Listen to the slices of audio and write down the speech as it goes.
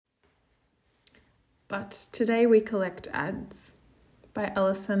But today we collect ads by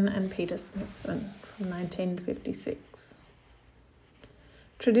Alison and Peter Smithson from 1956.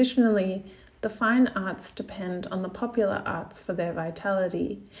 Traditionally, the fine arts depend on the popular arts for their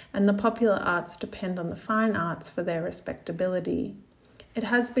vitality, and the popular arts depend on the fine arts for their respectability. It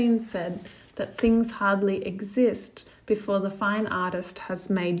has been said that things hardly exist before the fine artist has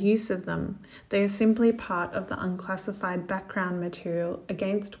made use of them. They are simply part of the unclassified background material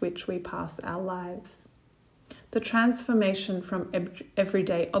against which we pass our lives. The transformation from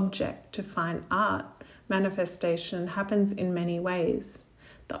everyday object to fine art manifestation happens in many ways.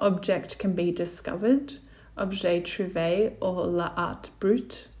 The object can be discovered, objet trouvé or l'art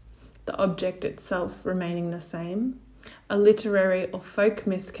brut, the object itself remaining the same. A literary or folk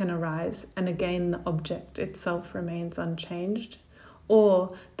myth can arise, and again the object itself remains unchanged.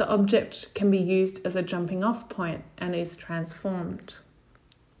 Or the object can be used as a jumping-off point and is transformed.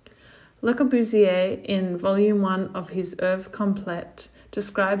 Le Corbusier, in Volume 1 of his Œuvre Complète,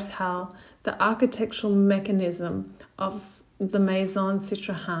 describes how the architectural mechanism of the Maison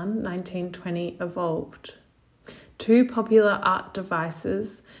Citroën 1920 evolved. Two popular art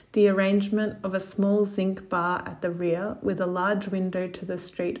devices, the arrangement of a small zinc bar at the rear with a large window to the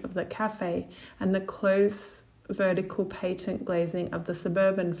street of the cafe and the close vertical patent glazing of the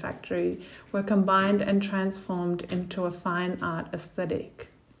suburban factory, were combined and transformed into a fine art aesthetic.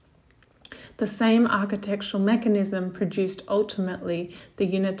 The same architectural mechanism produced ultimately the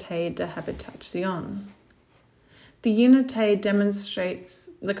Unité de Habitation. The Unité demonstrates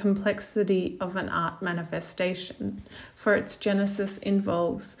the complexity of an art manifestation, for its genesis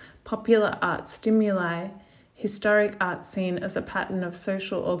involves popular art stimuli, historic art seen as a pattern of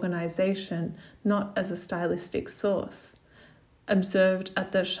social organisation, not as a stylistic source, observed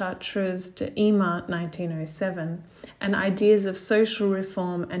at the Chartreuse d'Ima 1907, and ideas of social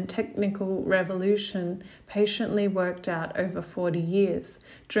reform and technical revolution patiently worked out over 40 years,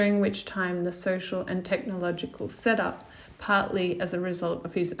 during which time the social and technological setup, partly as a result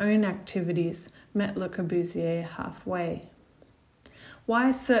of his own activities, met Le Corbusier halfway.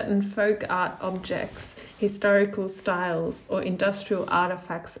 Why certain folk art objects, historical styles, or industrial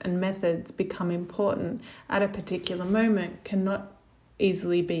artifacts and methods become important at a particular moment cannot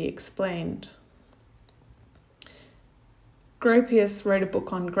easily be explained. Gropius wrote a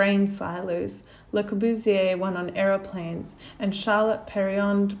book on grain silos, Le Corbusier one on aeroplanes, and Charlotte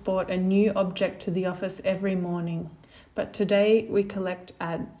Perriand brought a new object to the office every morning. But today we collect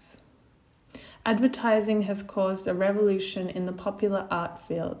ads. Advertising has caused a revolution in the popular art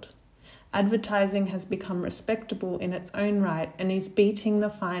field. Advertising has become respectable in its own right and is beating the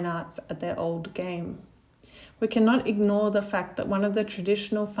fine arts at their old game. We cannot ignore the fact that one of the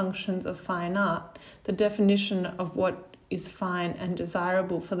traditional functions of fine art, the definition of what is fine and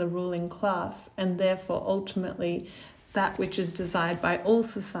desirable for the ruling class, and therefore ultimately that which is desired by all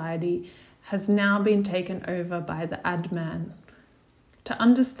society, has now been taken over by the ad man. To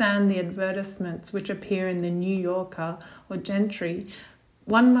understand the advertisements which appear in the New Yorker or Gentry,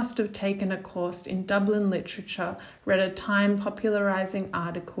 one must have taken a course in Dublin literature, read a Time popularizing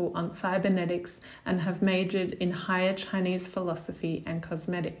article on cybernetics, and have majored in higher Chinese philosophy and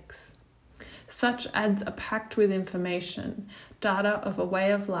cosmetics. Such ads are packed with information, data of a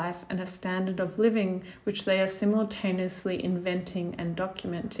way of life and a standard of living which they are simultaneously inventing and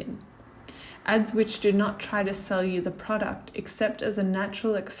documenting. Ads which do not try to sell you the product except as a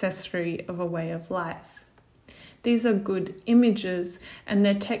natural accessory of a way of life. These are good images, and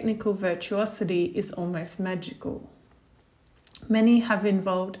their technical virtuosity is almost magical. Many have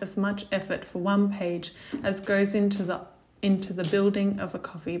involved as much effort for one page as goes into the building of a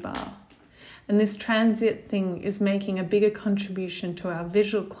coffee bar. And this transient thing is making a bigger contribution to our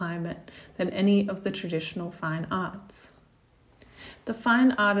visual climate than any of the traditional fine arts. The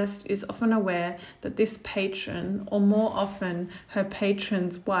fine artist is often aware that this patron, or more often her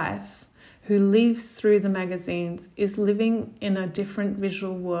patron's wife, who leaves through the magazines, is living in a different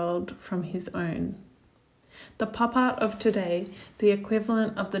visual world from his own. The pop art of today, the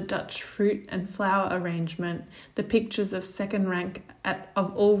equivalent of the Dutch fruit and flower arrangement, the pictures of second rank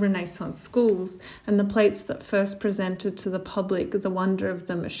of all Renaissance schools, and the plates that first presented to the public the wonder of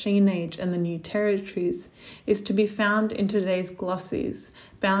the machine age and the new territories, is to be found in today's glossies,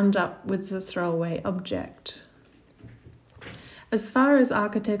 bound up with the throwaway object. As far as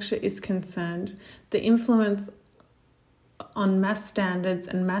architecture is concerned, the influence on mass standards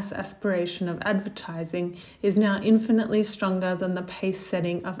and mass aspiration of advertising is now infinitely stronger than the pace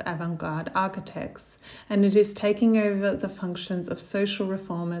setting of avant-garde architects, and it is taking over the functions of social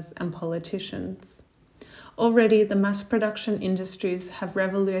reformers and politicians. Already, the mass production industries have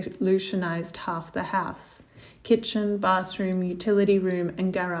revolutionized half the house: kitchen, bathroom, utility room,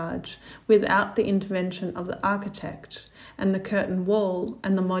 and garage, without the intervention of the architect. And the curtain wall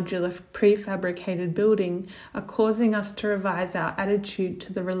and the modular prefabricated building are causing us to revise our attitude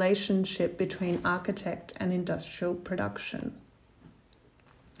to the relationship between architect and industrial production.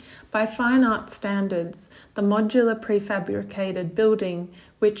 By fine art standards, the modular prefabricated building,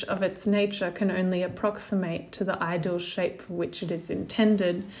 which of its nature can only approximate to the ideal shape for which it is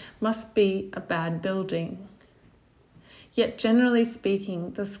intended, must be a bad building. Yet generally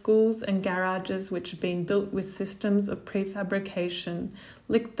speaking, the schools and garages which have been built with systems of prefabrication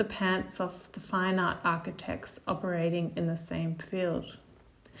lick the pants off the fine art architects operating in the same field.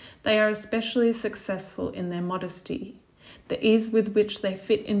 They are especially successful in their modesty, the ease with which they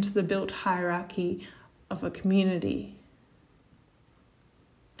fit into the built hierarchy of a community.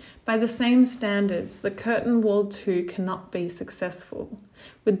 By the same standards, the curtain wall too cannot be successful.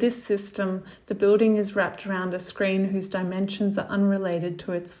 With this system, the building is wrapped around a screen whose dimensions are unrelated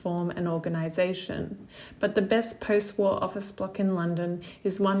to its form and organisation. But the best post-war office block in London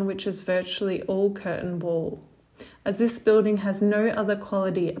is one which is virtually all curtain wall. As this building has no other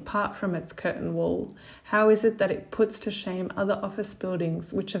quality apart from its curtain wall, how is it that it puts to shame other office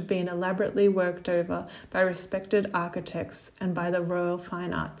buildings which have been elaborately worked over by respected architects and by the Royal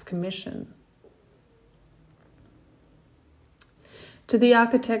Fine Arts Commission? To the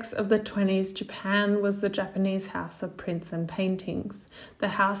architects of the 20s, Japan was the Japanese house of prints and paintings, the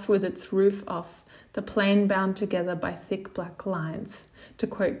house with its roof off, the plane bound together by thick black lines. To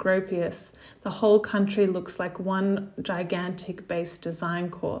quote Gropius, the whole country looks like one gigantic base design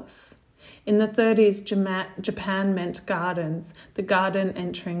course. In the 30s, Japan meant gardens, the garden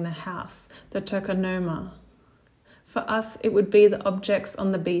entering the house, the tokonoma. For us, it would be the objects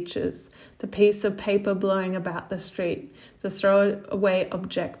on the beaches, the piece of paper blowing about the street, the throwaway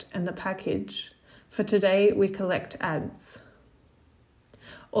object and the package. For today, we collect ads.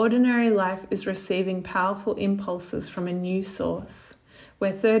 Ordinary life is receiving powerful impulses from a new source.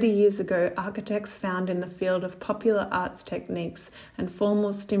 Where 30 years ago architects found in the field of popular arts techniques and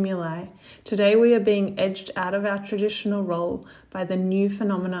formal stimuli, today we are being edged out of our traditional role by the new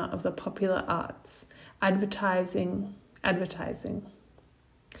phenomena of the popular arts. Advertising.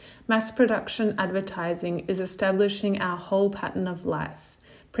 Mass production advertising is establishing our whole pattern of life,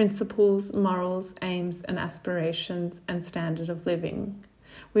 principles, morals, aims and aspirations and standard of living.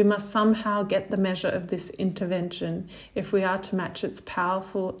 We must somehow get the measure of this intervention if we are to match its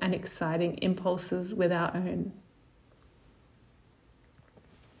powerful and exciting impulses with our own.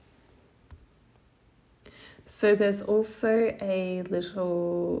 So there's also a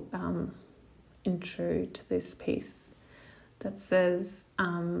little intro to this piece that says,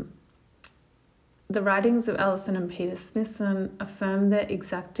 the writings of Alison and Peter Smithson affirm their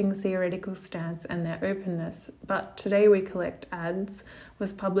exacting theoretical stance and their openness, but Today We Collect Ads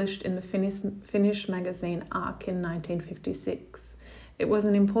was published in the Finnish magazine Ark in 1956. It was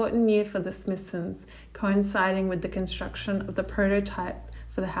an important year for the Smithsons, coinciding with the construction of the prototype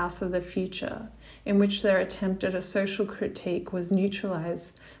for the House of the Future, in which their attempt at a social critique was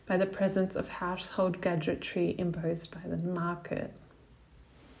neutralised by the presence of household gadgetry imposed by the market.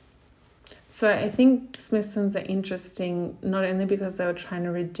 So I think Smithsons are interesting not only because they were trying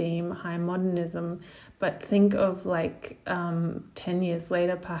to redeem high modernism, but think of 10 years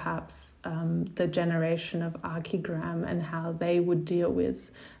later perhaps the generation of Archigram and how they would deal with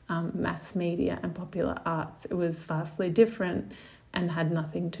mass media and popular arts. It was vastly different and had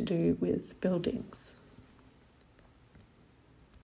nothing to do with buildings.